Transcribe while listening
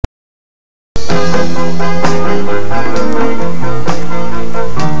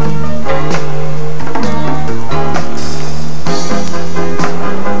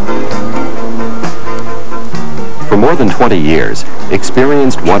For more than 20 years,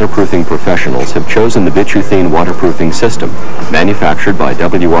 experienced waterproofing professionals have chosen the Bituthene waterproofing system, manufactured by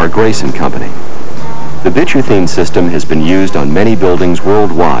W.R. Grace & Company. The Bituthene system has been used on many buildings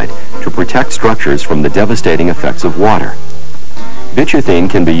worldwide to protect structures from the devastating effects of water. Bituthene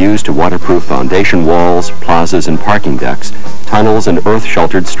can be used to waterproof foundation walls, plazas and parking decks, tunnels and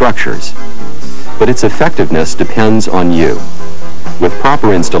earth-sheltered structures. But its effectiveness depends on you. With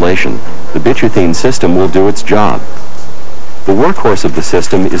proper installation, the Bituthene system will do its job. The workhorse of the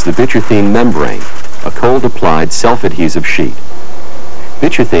system is the Bituthene membrane, a cold-applied self-adhesive sheet.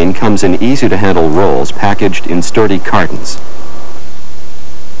 Bituthene comes in easy-to-handle rolls packaged in sturdy cartons.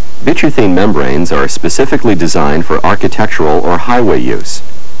 Bituthene membranes are specifically designed for architectural or highway use.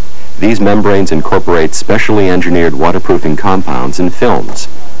 These membranes incorporate specially engineered waterproofing compounds and films.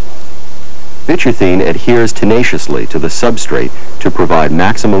 Bituthene adheres tenaciously to the substrate to provide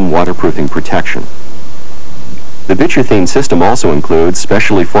maximum waterproofing protection. The Bituthene system also includes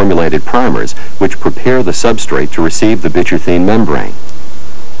specially formulated primers which prepare the substrate to receive the Bituthene membrane.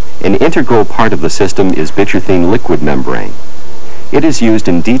 An integral part of the system is Bituthene liquid membrane. It is used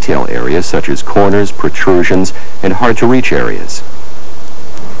in detail areas such as corners, protrusions, and hard-to-reach areas.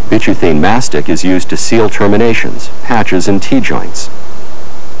 Bituthene mastic is used to seal terminations, patches, and T-joints.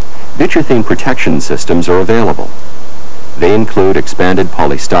 Bituthene protection systems are available. They include expanded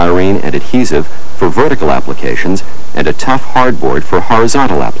polystyrene and adhesive for vertical applications and a tough hardboard for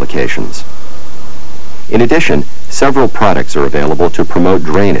horizontal applications. In addition, several products are available to promote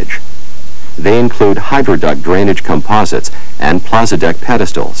drainage. They include hydroduct drainage composites and plaza deck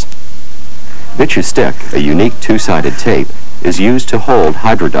pedestals. Bitustick, a unique two-sided tape, is used to hold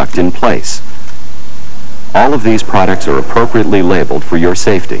hydroduct in place. All of these products are appropriately labeled for your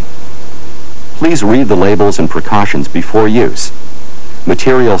safety. Please read the labels and precautions before use.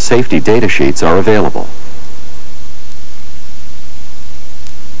 Material safety data sheets are available.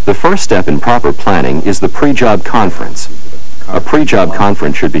 The first step in proper planning is the pre-job conference. A pre-job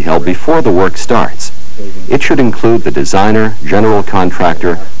conference should be held before the work starts. It should include the designer, general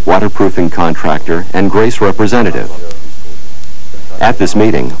contractor, waterproofing contractor, and Grace representative. At this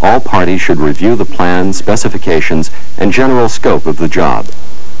meeting, all parties should review the plans, specifications, and general scope of the job.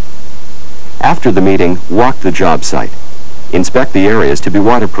 After the meeting, walk the job site. Inspect the areas to be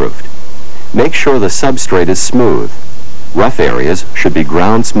waterproofed. Make sure the substrate is smooth. Rough areas should be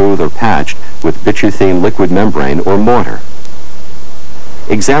ground smooth or patched with Bituthene liquid membrane or mortar.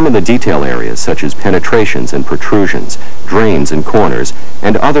 Examine the detail areas such as penetrations and protrusions, drains and corners,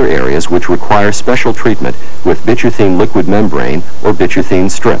 and other areas which require special treatment with Bituthene liquid membrane or Bituthene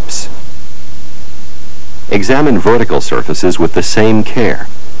strips. Examine vertical surfaces with the same care.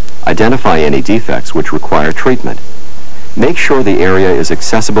 Identify any defects which require treatment. Make sure the area is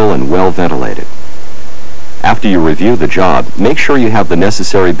accessible and well ventilated. After you review the job, make sure you have the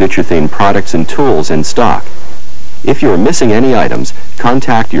necessary Bituthene products and tools in stock. If you are missing any items,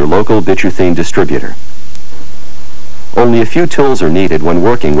 contact your local Bituthene distributor. Only a few tools are needed when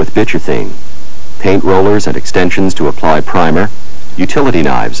working with Bituthene. Paint rollers and extensions to apply primer, utility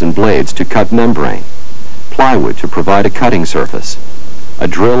knives and blades to cut membrane, plywood to provide a cutting surface, a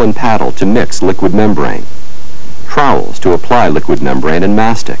drill and paddle to mix liquid membrane, trowels to apply liquid membrane and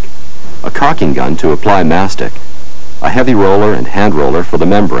mastic, a caulking gun to apply mastic, a heavy roller and hand roller for the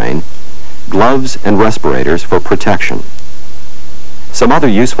membrane, gloves and respirators for protection. Some other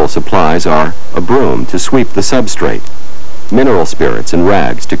useful supplies are a broom to sweep the substrate, mineral spirits and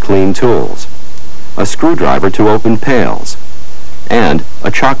rags to clean tools, a screwdriver to open pails, and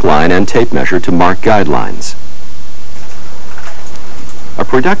a chalk line and tape measure to mark guidelines. A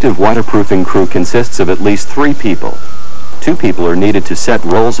productive waterproofing crew consists of at least 3 people. 2 people are needed to set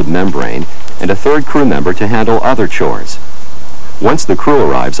rolls of membrane and a third crew member to handle other chores. Once the crew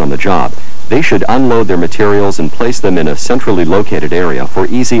arrives on the job, they should unload their materials and place them in a centrally located area for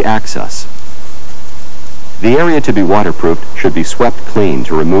easy access. The area to be waterproofed should be swept clean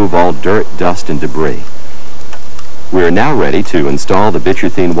to remove all dirt, dust, and debris. We are now ready to install the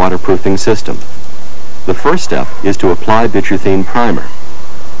Bituthene waterproofing system. The first step is to apply Bituthene primer.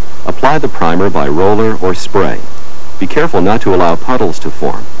 Apply the primer by roller or spray. Be careful not to allow puddles to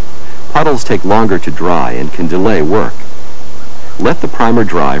form. Puddles take longer to dry and can delay work. Let the primer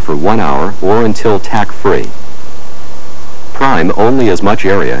dry for 1 hour or until tack-free. Prime only as much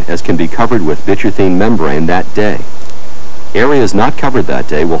area as can be covered with Bituthene membrane that day. Areas not covered that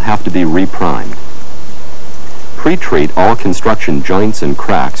day will have to be reprimed. Pre-treat all construction joints and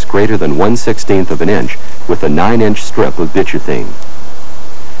cracks greater than 1/16 of an inch with a 9-inch strip of bituthene.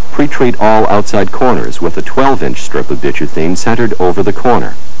 Pre-treat all outside corners with a 12-inch strip of bituthene centered over the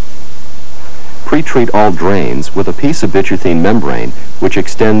corner. Pre-treat all drains with a piece of bituthene membrane which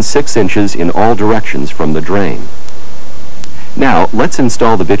extends 6 inches in all directions from the drain. Now, let's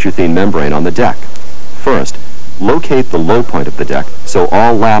install the bituthene membrane on the deck. First, locate the low point of the deck so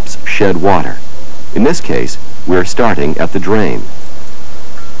all laps shed water. In this case, we're starting at the drain.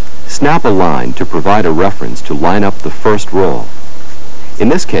 Snap a line to provide a reference to line up the first roll. In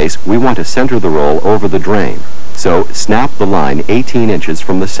this case, we want to center the roll over the drain, so snap the line 18 inches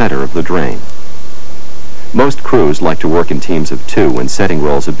from the center of the drain. Most crews like to work in teams of 2 when setting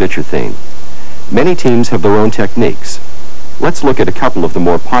rolls of bituthene. Many teams have their own techniques. Let's look at a couple of the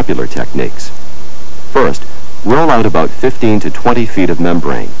more popular techniques. First, roll out about 15 to 20 feet of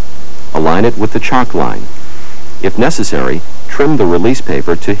membrane. Align it with the chalk line. If necessary, trim the release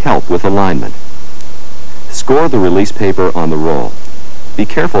paper to help with alignment. Score the release paper on the roll. Be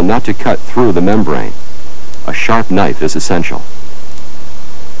careful not to cut through the membrane. A sharp knife is essential.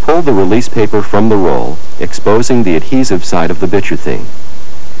 Pull the release paper from the roll, exposing the adhesive side of the bituthene.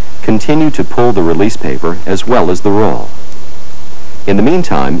 Continue to pull the release paper as well as the roll. In the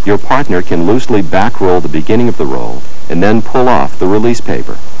meantime, your partner can loosely back roll the beginning of the roll and then pull off the release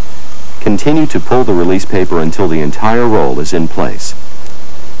paper. Continue to pull the release paper until the entire roll is in place.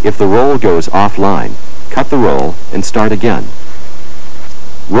 If the roll goes offline, cut the roll and start again.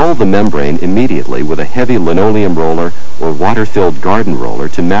 Roll the membrane immediately with a heavy linoleum roller or water-filled garden roller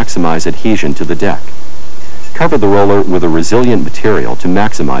to maximize adhesion to the deck. Cover the roller with a resilient material to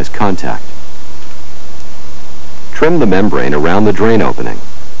maximize contact. Trim the membrane around the drain opening.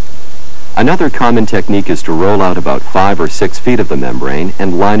 Another common technique is to roll out about 5 or 6 feet of the membrane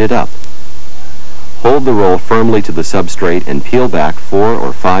and line it up. Hold the roll firmly to the substrate and peel back 4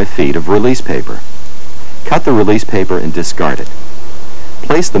 or 5 feet of release paper. Cut the release paper and discard it.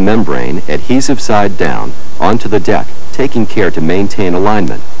 Place the membrane, adhesive side down, onto the deck, taking care to maintain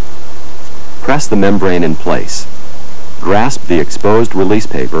alignment. Press the membrane in place. Grasp the exposed release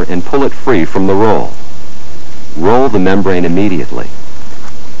paper and pull it free from the roll. Roll the membrane immediately.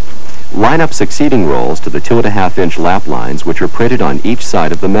 Line up succeeding rolls to the 2.5-inch lap lines which are printed on each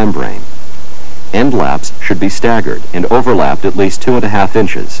side of the membrane. End laps should be staggered and overlapped at least 2.5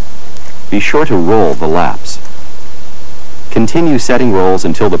 inches. Be sure to roll the laps. Continue setting rolls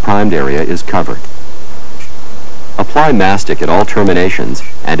until the primed area is covered. Apply mastic at all terminations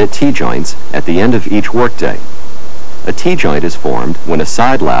and at T-joints at the end of each workday. A T-joint is formed when a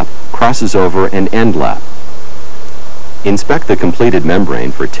side lap crosses over an end lap. Inspect the completed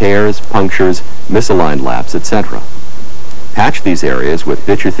membrane for tears, punctures, misaligned laps, etc. Patch these areas with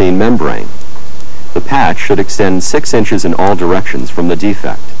bituthene membrane. The patch should extend 6 inches in all directions from the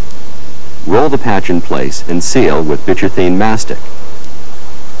defect. Roll the patch in place and seal with bituthene mastic.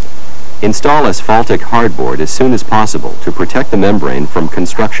 Install asphaltic hardboard as soon as possible to protect the membrane from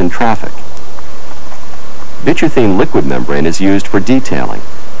construction traffic. Bituthene liquid membrane is used for detailing.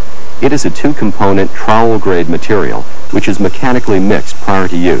 It is a 2-component trowel-grade material which is mechanically mixed prior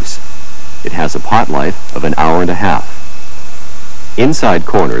to use. It has a pot life of 1.5 hours. Inside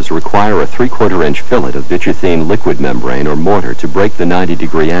corners require a 3/4-inch fillet of bituthene liquid membrane or mortar to break the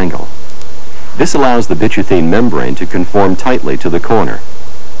 90-degree angle. This allows the bituthene membrane to conform tightly to the corner.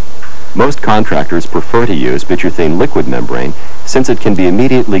 Most contractors prefer to use bituthene liquid membrane since it can be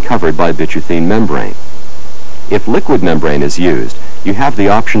immediately covered by bituthene membrane. If liquid membrane is used, you have the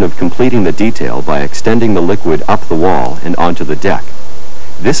option of completing the detail by extending the liquid up the wall and onto the deck.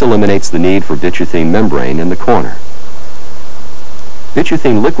 This eliminates the need for bituthene membrane in the corner.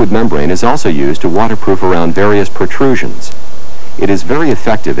 Bituthene liquid membrane is also used to waterproof around various protrusions. It is very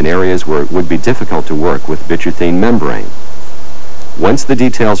effective in areas where it would be difficult to work with bituthene membrane. Once the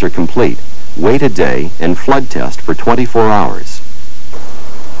details are complete, wait a day and flood test for 24 hours.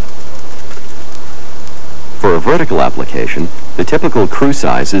 For a vertical application, the typical crew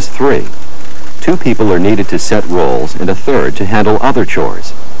size is 3. 2 people are needed to set rolls and a third to handle other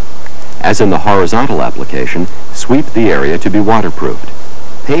chores. As in the horizontal application, sweep the area to be waterproofed.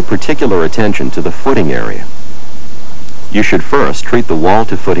 Pay particular attention to the footing area. You should first treat the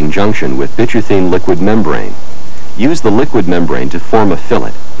wall-to-footing junction with bituthene liquid membrane. Use the liquid membrane to form a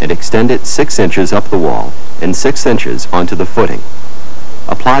fillet and extend it 6 inches up the wall and 6 inches onto the footing.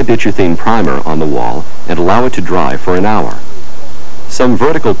 Apply bituthene primer on the wall and allow it to dry for an hour. Some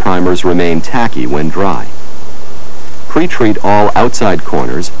vertical primers remain tacky when dry. Pre-treat all outside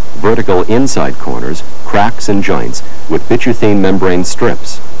corners, vertical inside corners, cracks and joints with bituthene membrane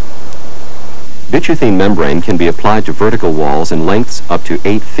strips. Bituthene membrane can be applied to vertical walls in lengths up to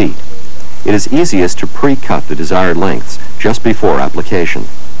 8 feet. It is easiest to pre-cut the desired lengths just before application.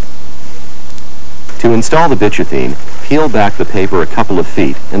 To install the bituthene, peel back the paper a couple of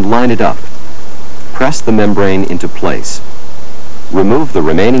feet and line it up. Press the membrane into place. Remove the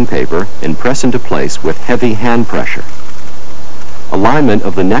remaining paper and press into place with heavy hand pressure. Alignment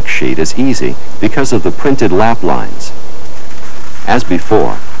of the next sheet is easy because of the printed lap lines. As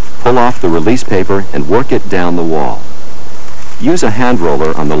before, pull off the release paper and work it down the wall. Use a hand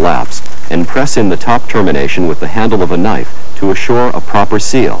roller on the laps and press in the top termination with the handle of a knife to assure a proper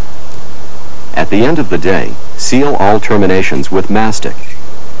seal. At the end of the day, seal all terminations with mastic.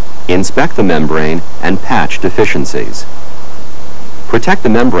 Inspect the membrane and patch deficiencies. Protect the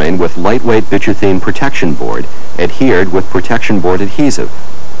membrane with lightweight bituthene protection board adhered with protection board adhesive.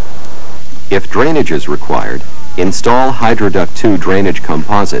 If drainage is required, install Hydroduct 2 drainage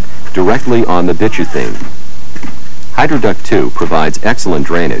composite directly on the bituthene. Hydroduct 2 provides excellent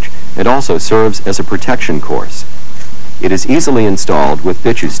drainage and also serves as a protection course. It is easily installed with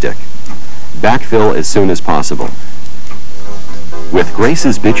Bitustick. Backfill as soon as possible. With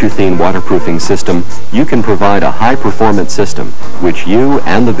Grace's Bituthene waterproofing system, you can provide a high-performance system which you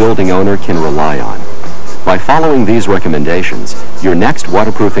and the building owner can rely on. By following these recommendations, your next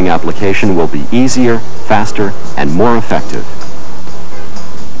waterproofing application will be easier, faster, and more effective.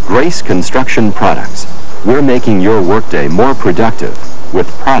 Grace Construction Products. We're making your workday more productive with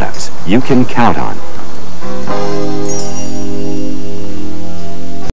products you can count on.